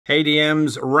Hey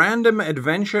DM's random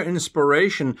adventure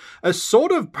inspiration. A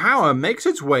sword of power makes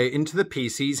its way into the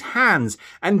PC's hands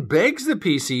and begs the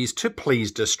PCs to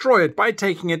please destroy it by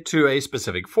taking it to a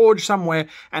specific forge somewhere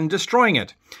and destroying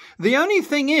it. The only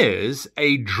thing is,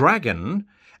 a dragon,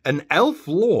 an elf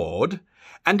lord,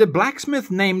 and a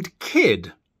blacksmith named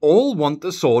Kid all want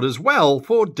the sword as well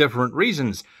for different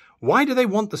reasons. Why do they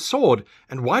want the sword,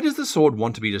 and why does the sword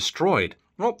want to be destroyed?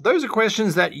 Well, those are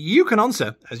questions that you can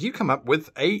answer as you come up with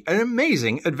an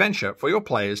amazing adventure for your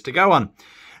players to go on.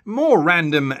 More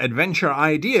random adventure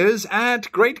ideas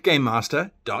at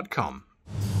greatgamemaster.com.